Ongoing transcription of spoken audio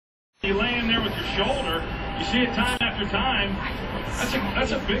you lay in there with your shoulder, you see it time after time.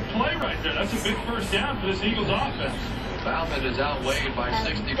 That's a big play right there. That's a big first down for this Eagles offense. Bauman is outweighed by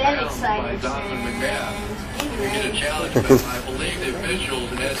 60 pounds by Donovan McNabb. We get a challenge from, I believe, the officials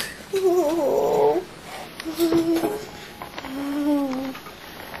and that's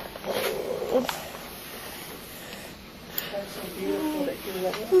so beautiful that you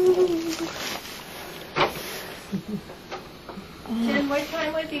let Jen, what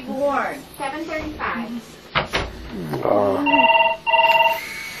time would be born? 7:35.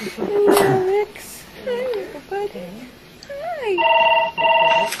 Alex. Hi, everybody. Hi.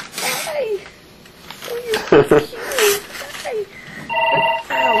 Hi. Oh, you're so cute. Hi.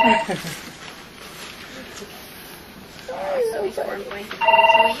 Ow.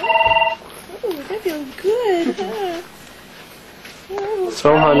 Oh, that feels good, huh? Oh.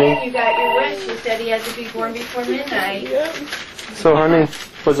 So, honey. You got your wish. You said he had to be born before midnight. Yep. So, honey,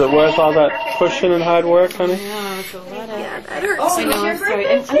 was it worth all that pushing and hard work, honey? Yeah, it's a lot of... Yeah, that hurts. Oh, it's your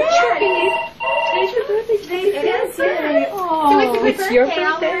birthday today. Today's your birthday today. It is, yeah. Oh, it's your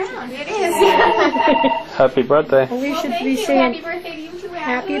birthday? It is. Happy birthday. Well, we should Thank be you. saying Happy birthday to you too,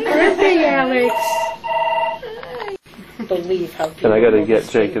 happy Alex. birthday, Alex. Believe how beautiful. And I got to get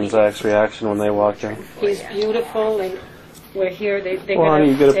this Jake baby and Zach's reaction when they walk in. is. He's beautiful, and we're here. They're Well, honey,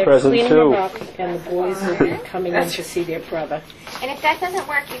 you get a they're present, cleaning too. him up, and the boys will be coming in to see their brother. And if that doesn't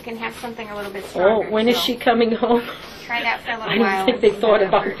work, you can have something a little bit Oh, stronger. when is so she coming home? Try that for a little I while. don't think they thought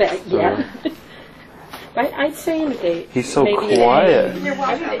about that yet. I'd say in a day. He's so maybe in a quiet.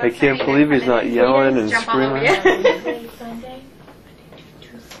 day. I can't believe he's not yelling and screaming. Sunday?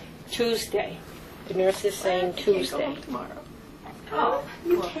 Tuesday. The nurse is saying Tuesday. Oh,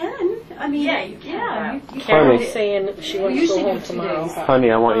 you can. I mean, yeah, you can. Karen's saying she wants to go home tomorrow.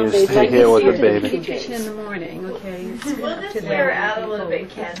 Honey, I want you to They'd stay like here to with see the her baby. 2 days. in the morning, okay? We'll just wear her out a little bit,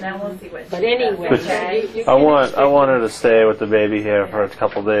 Ken. Then we'll see what she But anyway, does, okay? you I want her to stay with the baby here for a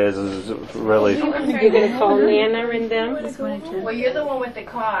couple days. Is really. You're going to call Nana and them? Well, you're the one with the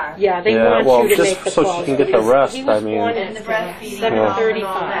car. Yeah, they Yeah, want well, you to just make the so she call. can get the rest, He was I mean. born And the at breastfeeding and all 7:35.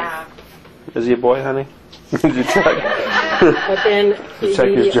 that. Is he a boy, honey? Did you check? But then Check his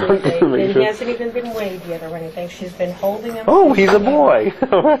immediately, junk to make and he sure. hasn't even been weighed yet or anything. She's been holding him. Oh, he's a boy.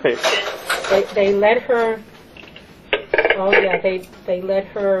 All right. They let her. Oh yeah, they let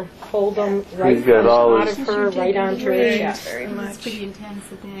her hold him right He's got all out his- of her, right onto her chest. Very much. It's pretty intense,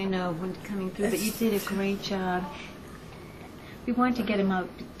 the thing I know when coming through, but you did a great job. We wanted to get him out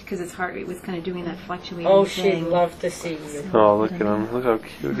because his heart rate was kind of doing that fluctuating Oh, thing. she'd love to see you. Oh, look at him. Look how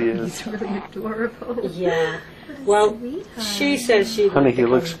cute he is. He's really adorable. Yeah. Well, she says she. Honey, he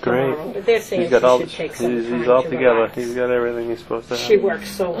looks great. But they're saying He's got she all. should take some time He's all to together. relax. He's got everything he's supposed to She have. works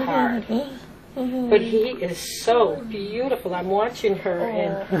so hard. But he is so beautiful. I'm watching her,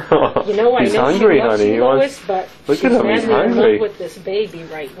 and you know, I He's know hungry, she loves honey. you, He Lois, wants- but Look she's at him, he's madly in hungry. love with this baby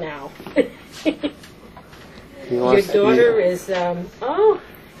right now. He Your wants to daughter eat. is. Oh,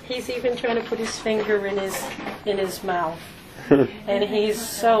 he's even trying to put his finger in his mouth, and he's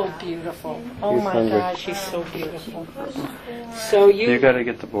so beautiful. Oh He's my hungry. gosh, he's so beautiful. So You got to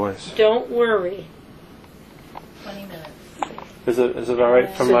get the boys. don't worry. 20 minutes. Is it all right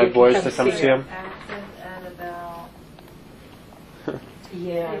for So my you can boys come to come see see her. him? Active at about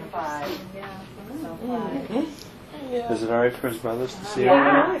Yeah. 5. Yeah, so 5. Is it all right for his brothers to see him?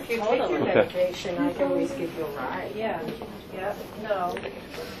 Yeah, if you take your Okay. medication, I can always give you a ride. Yeah. Yeah. No.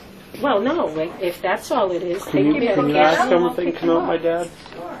 Well, no, if that's all it is, take Can your you medication. ask and them I'll if they can pick come you out, my up. dad?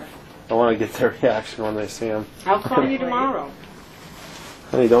 I want to get their reaction when they see him. I'll call you tomorrow.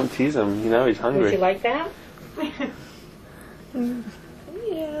 Honey, don't tease him. You know he's Would you hungry. like that?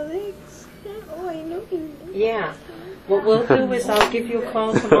 Yeah, thanks. Oh, I know you. Yeah. What we'll do is I'll give you a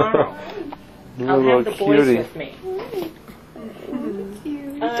call tomorrow. You I'll have the little boys cutie. with me.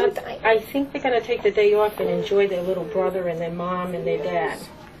 I think they're going to take the day off and enjoy their little brother and their mom and their dad.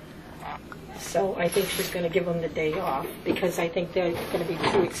 So I think she's going to give them the day off because I think they're going to be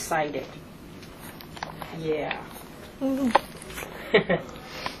too excited. Yeah. You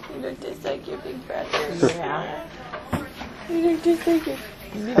look just like your big brother. Yeah. You look just like your...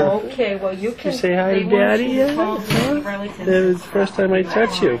 Okay, well you can... you say hi to they want Daddy you to yet? call Huh? relatives. That was the first time I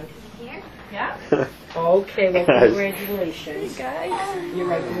touched you. Yeah. Okay, well congratulations. Guys. You're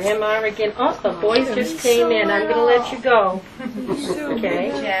my grandma again. Oh, the boys just came in. I'm going to let you go.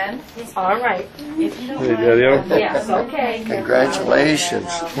 Okay? Jen, All right. if you don't Hey, mind. Daddy-o. Yes, okay. Congratulations.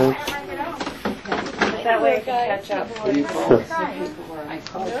 That way I can catch up.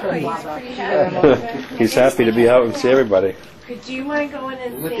 He's happy to be out and see everybody. Could you mind going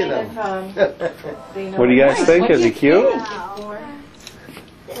and Look seeing at if him. they know What do you guys think? Is he cute?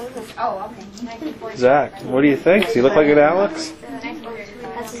 Oh, okay. Zach, what do you think? Does he look like an Alex?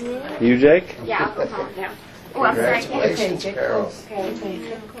 That's his name? You, Jake? Yeah, I'll go home now. Oh, I'm sorry. Congratulations, Carol.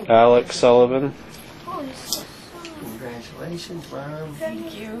 Alex Sullivan. Congratulations, Mom.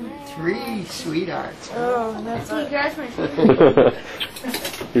 Thank you. 3 sweethearts. Oh, that's you guys my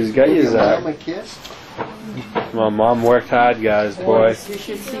He's got you, Give Mom Zach. a kiss. My mom worked hard, guys. Boy, You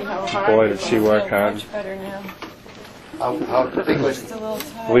should see how hard. boy, did she work hard. Much better now. How big was Just it? a little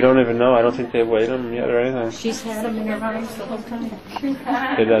tired. We don't even know. I don't think they've weighed him yet or anything. She's had him in her arms the whole time.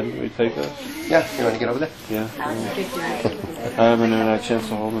 Hey, Dad, we take this? Yeah, you want to get over there? Yeah. I haven't had a chance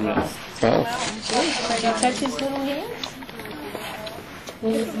to hold him yet. Oh. Did you touch his little hands?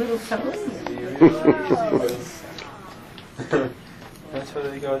 His little toes? That's where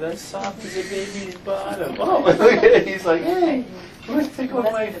they go. That's soft as a baby's bottom. Oh, look at it. He's like, hey, let's tickle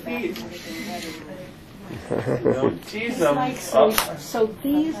my feet. Don't tease them. Like, so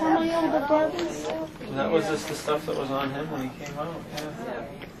these are my older brothers? That was just the stuff that was on him when he came out. Yeah.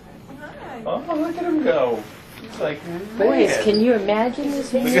 Oh, look at him go. He's like, Boys, man. can you imagine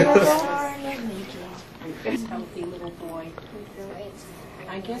this Look video? at This healthy little boy.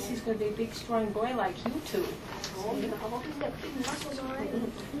 I guess he's going to be a big, strong boy like you two.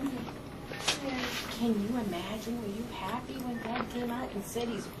 Can you imagine? Were you happy when Dad came out and said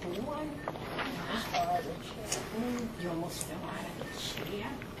he's born? You almost fell out of the chair.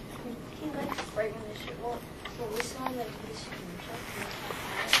 He likes right when the shit won't. So we saw like this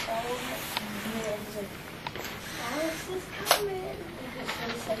all over it. And he's like, Alex is coming.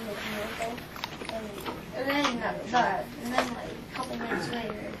 And he said like miracle. And then like a couple minutes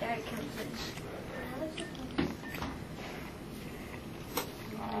later, Dad comes in. Alex is coming.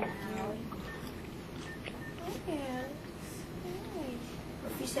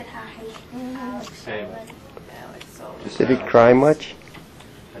 If you said hi, Alex. Hey. Did he cry much?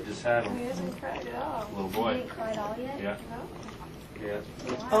 I just had him. He hasn't cried at all. Little He boy. didn't cry at all yet? Yeah. Yeah.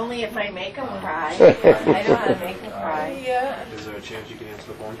 Only if I make him cry. I know how to make him cry. Is there a chance you can answer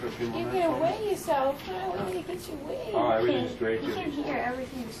the phone for a few more You minutes? can for me? weigh yourself. How do you get your weight? Oh, everything's great. You can hear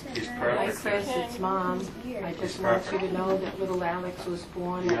everything you say. He's right? Hi, perfect. Chris, it's Mom. I just want you to know that little Alex was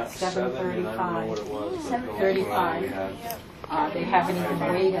born Yeah, at 7, and I don't know what it 7:35. was. but 7:35. we had. They haven't even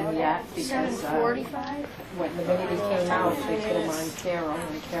weighed him yet because 7:45? when the baby came out, they put him on Carol,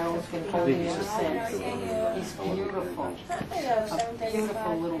 and Carol's been holding him since. He's beautiful. A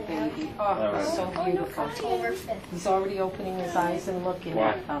beautiful little baby. Oh, he's so beautiful. October 5th. He's already opening his eyes and looking Why?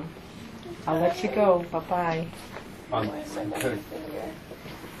 at them. I'll let you go. Bye-bye. Okay.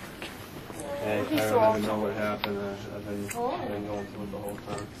 Hey, I don't even know what happened. I've been going through it the whole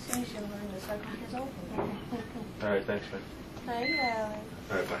time. So you should learn to suck on his open. All right, thanks, man. Hi,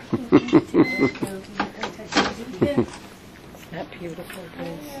 All right, bye. That beautiful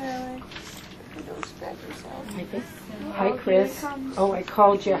thing. Alex. Hi, Chris. Oh, I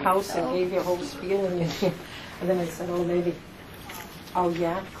called your house and gave your whole spieling, and then I said, oh, maybe. Oh,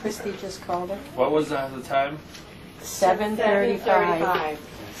 yeah? Christy just called her. What was the time? 7:35.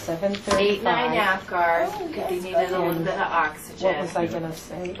 7:35. 8-9 Apgar, because he needed a little bit of What oxygen. was I going to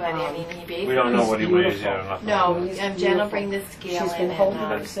say? But I mean, he We don't know what he weighs beautiful. yet or nothing. No, Jen will bring the scale She's in been and holding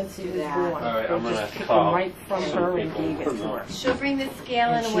him since he do was that. born. All right, They I'm gonna just took him call right from her and gave it to her. She'll bring the scale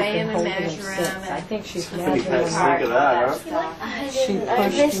And and she's weigh been him and holding him measure since. him. I think she's Pretty measuring fast him. think of that, huh? She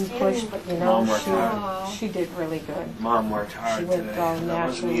pushed and pushed, but you Mom know, worked hard. she did really good. Mom worked She hard went today. all That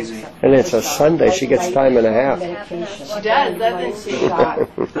wasn't natural. easy. And it's a Sunday. She gets time and a half. Medication. She does, doesn't she? Shot,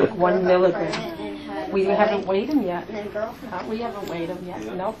 1 milligram. We haven't weighed him yet. And then girlfriend. We haven't weighed him yet.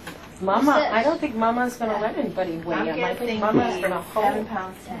 Nope. Mama, I don't think Mama's going to let anybody weigh I'm him. I think guessing Mama's going to 7 hold.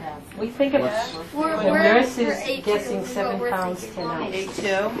 pounds 10. We think it's the nurse is guessing 7 pounds 10 ounces.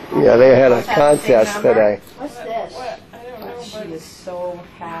 82. Yeah, they had a contest today. What's this? She is so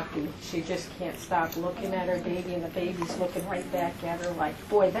happy. She just can't stop looking at her baby, and the baby's looking right back at her like,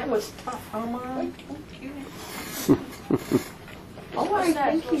 boy, that was tough, huh, Mom? Oh, I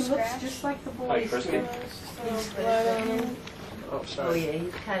think he looks just like the boys Christy? do. Oh, Oh sorry. yeah,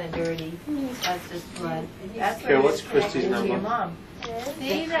 he's kind of dirty. That's just blood. That's Okay, why what's he's Christy's connected to your number? mom.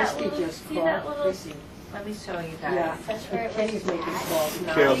 See that Christy little, just see that called. little, Chrissy. let me show you guys. Yeah, and Kenny's making calls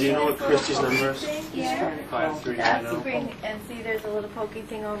now. Carol, do you know what Christy's number is? Here. Trying to call. 5390. That's bring, and see there's a little pokey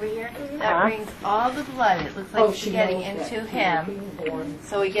thing over here? That Huh? brings all the blood, it looks like Oh, it's she getting knows that into he's him. being born.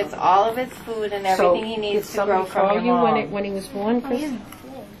 So he gets all of his food and everything he needs to grow from your Did somebody call mom. you when he was born, Chris?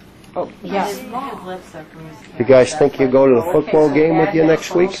 Oh, His, yeah. his lips are bruised. You guys think you go to the football game with you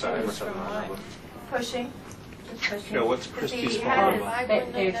next week? Sorry, what's up, Mom? Pushing. Yeah, what's Christy's He had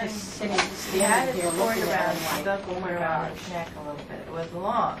fault? They're just sitting, He had standing his here cord looking at around, him like, stuck oh my around gosh. his neck a little bit. It was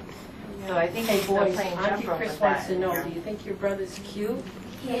long. So I think Hey he's still boys, playing Auntie jump rope Chris with wants that. to know, do you think your brother's cute?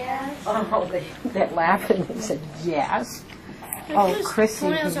 Yeah. Oh, that laughing, they said yes. Oh, Chrissy,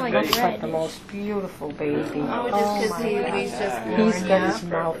 he toenails are like looks like red. the most beautiful baby. Oh, just because my he's God. just He's growing got up. his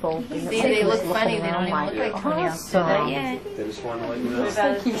mouth open. See, they look funny. They don't even look like toenails, do they? Yeah. They just want to let you What know.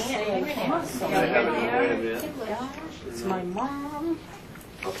 about his He's hand? saying Fingernails? awesome. Yeah, good there. Yeah. It's my mom.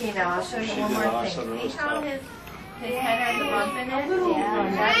 Okay, now I'll show you She one did more awesome. thing. It See was how tough. his head has a bump in it?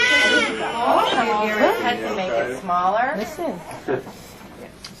 Yeah. That's because he's come over his head to make it smaller. Listen,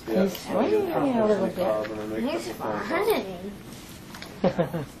 Yeah. he's swinging a little bit. He's fun.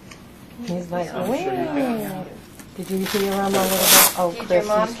 He's like, I'm sure you wait. Did you hear him a little bit? Oh, Did Chris,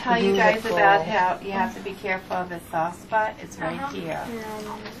 your mom he's tell you guys beautiful. about how you have to be careful of his soft spot? It's right here.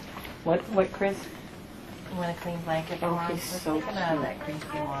 What, Chris? You want a clean blanket for Oh, mom? he's Just so take him out of that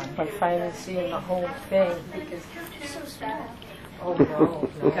creepy one. I'm finally seeing the whole thing because, He's so sad. oh no,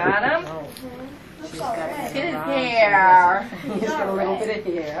 no. Got him? No. Looks She's all got red. His around. hair. He's got a little bit of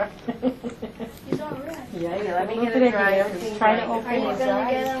hair. He's all red. Yeah, Okay, let me a get little a bit of dry hair. clean He's trying to blanket. Are open you his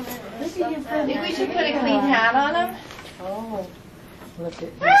gonna get eyes. him? Think we should put a clean hat on him? Oh, look at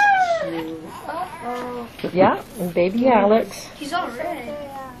his shoes. Oh, Yeah, and baby Alex. he's all red.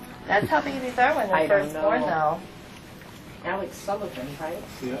 That's how babies are when I they're don't first born, know. though. Alex Sullivan, right?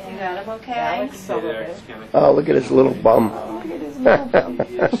 You got him okay? Alex Yeah, Sullivan. it's kinda- Oh, look at his little bum. Look at his little bum.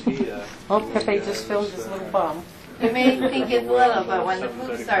 Yes, he, Oh, Pepe just filmed his little bum. You may think it's little, but when the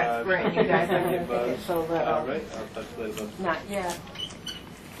poop starts squirting, you guys are I going didn't think it's so little. All right, I'll touch later. Not yet.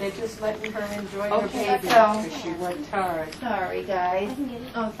 They're just letting her enjoy her Okay, baby so- because she worked hard. Sorry, guys.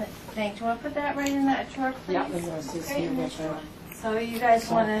 Oh, thanks. You want to put that right in that drawer, please? Yeah, the nurse is here with her. So you guys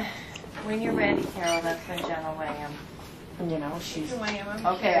want to, when you're ready, Carol, that's when Jen will weigh him. You know, she's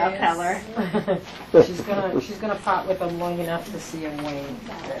Okay, I'll tell her. she's gonna part with him long enough to see him weigh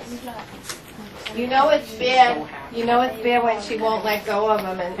this. You know it's bad. You know it's bad when she won't let go of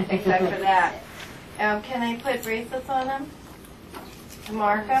him, and except for that. Can I put bracelets on him to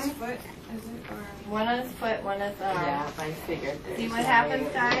mark him? One on his foot, one on his arm. Yeah, I figured. See what there's no happens,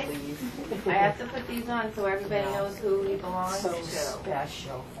 way guys? to leave. I have to put these on so everybody knows who he belongs So to.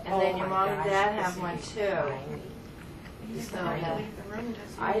 special. And then Oh your my mom and gosh, dad this have is one too. tiny. So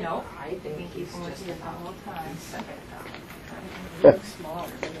I know. I you think can keep he's them with just you the whole time. really small.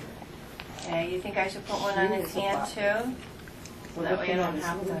 Okay, you think I should put one on his hand too? We're That way looking I at don't his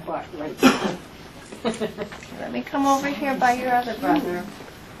have little to- butt right there. Let me come over here by your other brother.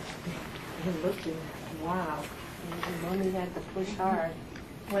 And looking, wow. Mommy had to push hard.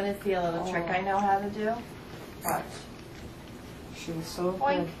 Want to see a little trick I know how to do? Watch. She was so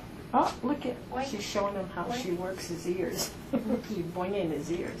Boink. good. Oh, look at, Boink. she's showing him how she works his ears. She's boinging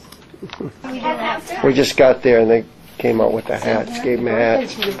his ears. We just got there and they came out with the hats, gave him a Birthday hat.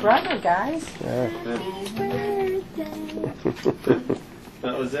 to your brother, guys.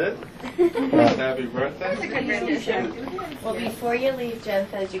 That was it? Happy birthday. Well, before you leave, Jen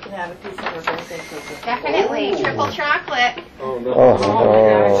says you can have a piece of her birthday cookie. Definitely. Triple chocolate. Oh, no. Oh,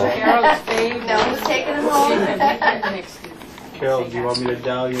 Oh, no. Carol's favorite. No, who's taking them home? Carol, do you want me to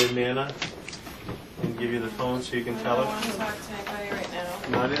dial your Nana and give you the phone so you can tell her?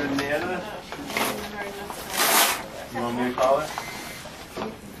 Not even Nana? You want me to call her?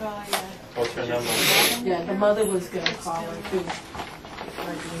 What's her number? Yeah, the mother was going to call her too.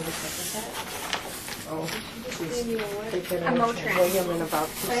 Oh, she's taking A Motrin. William in about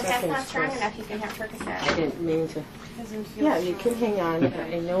 2 But if that's not seconds. strong first. enough, you can have Percocet. I didn't mean to. Yeah, you can hang on.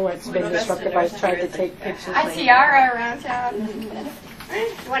 I know it's been disruptive. I've tried to take pictures. I see Yara around town.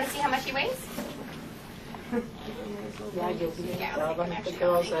 You want to see how much he weighs? Yeah, you'll be the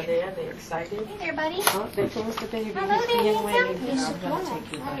girls are there. They're excited. Hey there, buddy. Oh, they told us the baby Hello was there, being handsome. weighed. I'm going to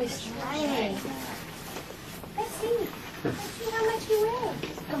take you back. Tiny. Let's see. Let's see how much he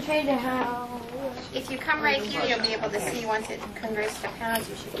weighs. Compared to how. If you come right here, you'll be able to see once it converts to pounds.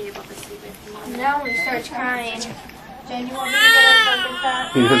 You should be able to see with Now when he starts crying. Jen, you want me to get her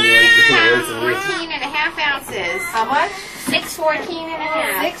Percocet? He doesn't like this. 14 and a half ounces. How much? 614 and a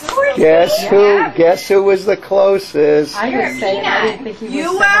half. Guess who was the closest? I was saying I didn't think he was You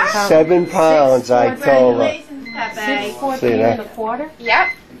 7 are? pounds. 7 pounds, I told her. Congratulations, Pepe. 614 See that? and a quarter? Yep.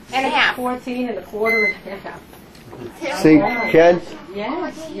 And a half. 14 and a quarter and a half. See, Ken,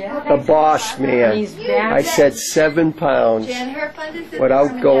 Yes, yeah. the boss man. He's back. I said 7 pounds Jen, her fund is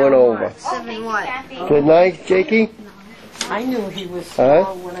without going over. Oh, thank you, Kathy. Good night, Jakey. I knew he was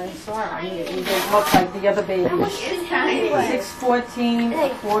small when I saw him. I mean, he didn't look like the other babies. 6'14", a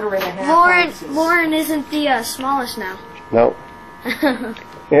quarter and a half ounces. Lauren isn't the smallest now. No.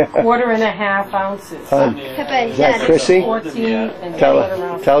 Yeah. Quarter and a half ounces. Is that Chrissy? 14 and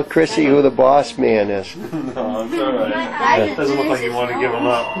Tell Chrissy who the boss man is. No, it's all right. It doesn't look like you want to give him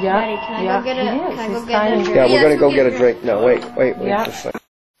up. Yeah, Daddy, can I go get a drink? Yeah, we're going to go get a drink. No, wait Yeah. just a second.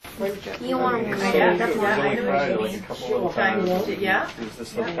 You want them to Yeah, like a couple little times. Yeah? There's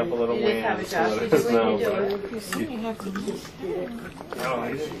just like a couple little You just have wins a to let job. us know. You Oh,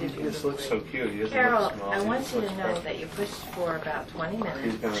 he just looks so cute. He doesn't Carol, look small. I He want just you looks to know perfect. that you pushed for about 20 minutes.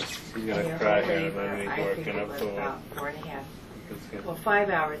 He's gonna cry here and then he's I think working it up was to it. about 4.5. It's good. Well, 5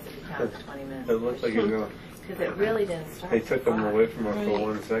 hours if you count the 20 minutes. It looked like he was going. Because it really didn't start. They took till him 5. away from her for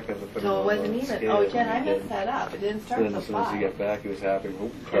 1 second to put him So it on wasn't the even. scale, Oh, Jen, and I he messed did. that up. It didn't start Then till as soon as he 5. got back, he was happy.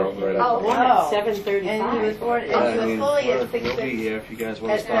 Whoop, curled right Oh, up. Born wow. at 7:35. And he was born. Yeah, And I he was mean, fully at we'll be 6:30. here if you guys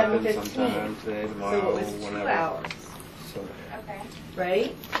want At to stop in 7:15. sometime today, So tomorrow, it was 2 whenever. hours, So Okay.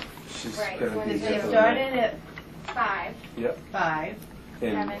 right? she's Right, gonna when be is here They for the started night. at 5. 5.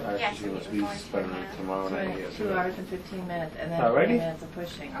 And Seven. actually, Yeah, she so was we're going to spending now. tomorrow night here. 2 hours and 15 minutes, and then Alrighty. 20 minutes of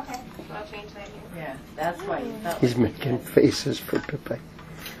pushing. Okay. So I'll change that here. Yeah, that's why you felt He's like you making did. faces for Pepe.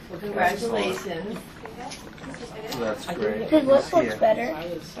 Well, congratulations. That's great. His lip looks Yeah. better.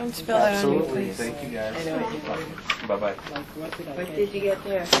 Don't spill that on you, Absolutely. please. Thank you guys. I know what you did. Bye-bye. What did you get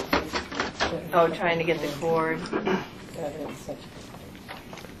there? Oh, trying to get the cord.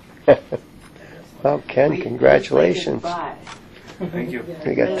 Well, Ken, congratulations. Thank you.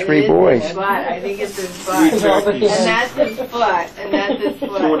 We got 3 boys. Butt. I think it's his butt. And that's his foot. And that's his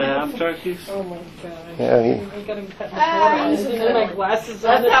foot. 2.5 turkeys? Oh my God. Yeah, he, I gotta cut my hair. Put my glasses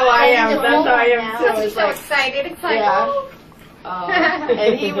on. That's how I am. That's how I am too. He's It's so like, excited. It's like, Yeah. oh.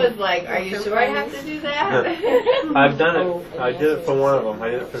 and he was like, "Are you sure I have to do that?" I've done it. I did it for one of them. I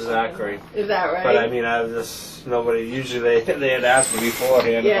did it for Zachary. Is that right? But I mean, I was just, nobody, usually they had asked me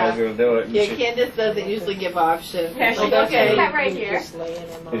beforehand if I was going to do it. And Yeah, she, Candace doesn't usually give options. Yeah, she Like, goes, okay. "Cut right here." Just laying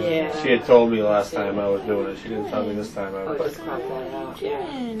him on. Yeah. she had told me last time I was doing it. She didn't tell me this time I Oh, was. just crop that out. Yeah.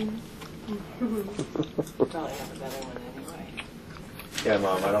 Probably have a better one anyway. Yeah,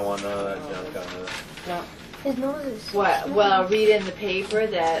 Mom, I don't want none of that junk on there. His nose is. What? Well, read in the paper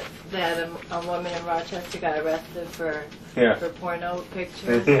that a woman in Rochester got arrested for Yeah. porno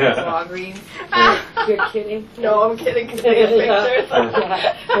pictures Yeah. at Walgreens. You're kidding? No, I'm kidding. 'Cause they have pictures.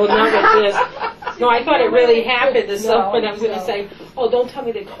 Well, not with this. No, I thought it really happened to someone. I was going to say, oh, don't tell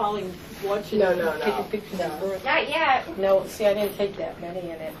me they're calling, watching, No, taking pictures of birth. Not yet. No, see, I didn't take that many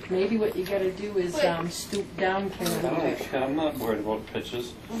in it. Maybe what you got to do is stoop down, Karen. I'm not worried about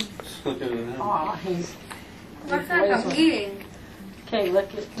pictures. Look at it now. Aw, he's... What's that I'm eating? Okay, look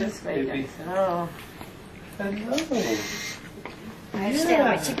at this way, Baby. guys. Oh. Hello. I had to stand on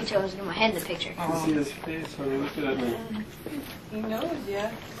my tippy toes and get my head in the picture. See his face when he looked at me. He knows,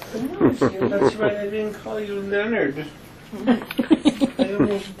 yeah. That's right, I didn't call you Leonard. I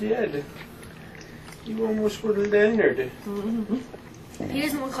almost did. You almost were Leonard. He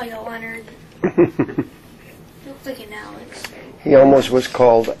doesn't look like a Leonard. He looks like an Alex. he almost was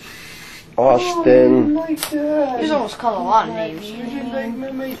called Austin. My God. He's almost called a lot of names. You didn't like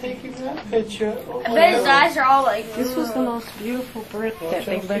Mimi taking that picture. Oh, I bet his eyes are all like. This was the most beautiful birth that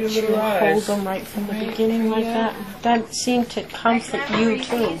they out let for you your little hold eyes. them right from the beginning like that. That seemed to comfort you,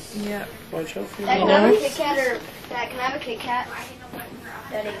 too. Yeah. watch out for Dad, your can I have a know? Kit Kat or Dad, can I have a Kit Kat?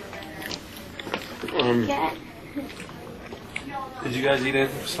 Daddy. Kat. Did you guys eat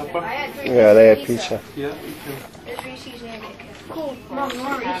anything for supper? I had 3 Yeah, they had pieces pizza. Yeah. There's Reese's and Kit Kat. Cool. Mom, you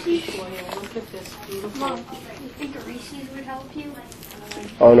want Reese's? Look at this beautiful. Mom, you think a Reese's would help you?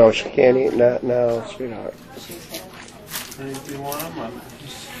 Oh, no, she can't eat that now, sweetheart. If you want them,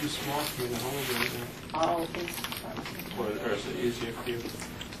 just too small for me to hold right Oh, now. Or is it easier for you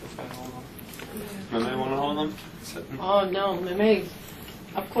if I hold them? Mimi, want to hold them? oh no, Mimi.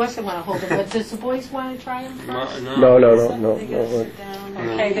 Of course I want to hold them, but does the boys want to try them first? No. They gotta sit down.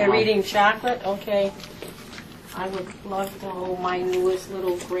 Okay, they're eating chocolate? Okay. I would love to hold my newest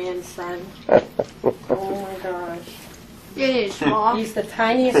little grandson. Oh my gosh. It is small. He's the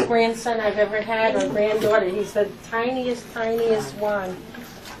tiniest grandson I've ever had, or granddaughter. He's the tiniest one.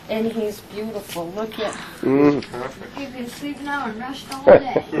 And he's beautiful. Look at Mm. He's been sleeping out and rushed all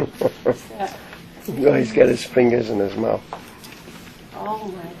day. that. No, he's got his fingers in his mouth. Oh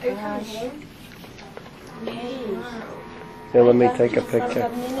my gosh. Hey. Here, let me I take a thought you for picture.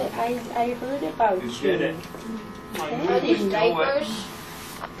 minute I heard about you. Get it. Are these diapers?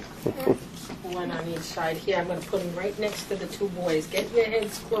 One on each side. Here, I'm going to put them right next to the 2 boys. Get your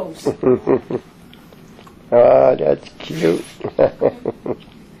heads close. Oh, that's cute.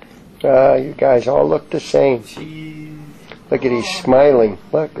 You guys all look the same. Look at he's smiling.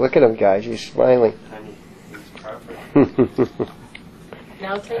 Look at him, guys. He's smiling.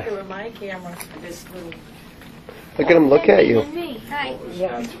 Now take her with my camera. This little. Look at him. Look at you. Hi.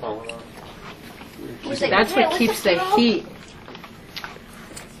 Yeah. That's what keeps the heat.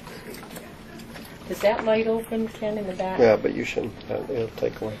 Is that light open, Ken, in the back? Yeah, but you shouldn't. It'll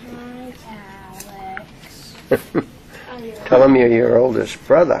take away. Hi, Alex. Tell him you're your oldest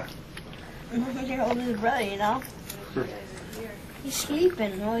brother. Your oldest brother, you know? He's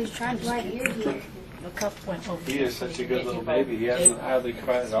sleeping while he's trying to sleep. The cup went over. He is such a good little baby. He hasn't hardly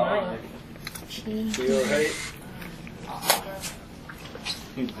cried at all. Cheese. You alright?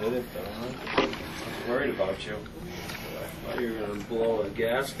 You did it though, huh? I was worried about you. I thought you were going to blow a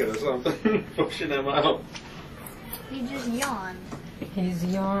gasket or something, pushing him out. He just yawned. He's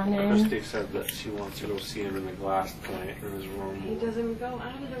yawning. Christy said that she wants to go see him in the glass plant in his room. He doesn't go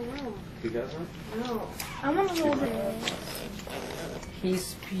out of the room. He doesn't? No. I want to hold it.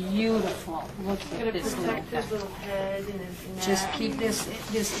 He's beautiful. Look He's at gonna this little protect his guy. little head and his neck. Just keep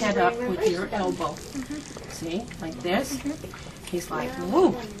this head up with your elbow. See, like this. He's like,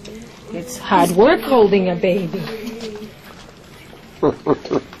 woo. It's hard work holding a baby.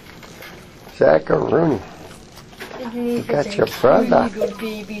 Zacharuni. You got your brother.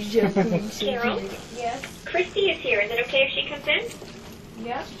 Carol? Yes? Christy is here. Is it okay if she comes in?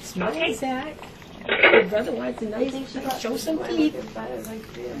 Yep. Smile, Zach. Your brother wants to show some teeth.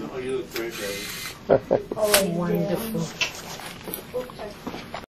 No, you look great, baby. Wonderful.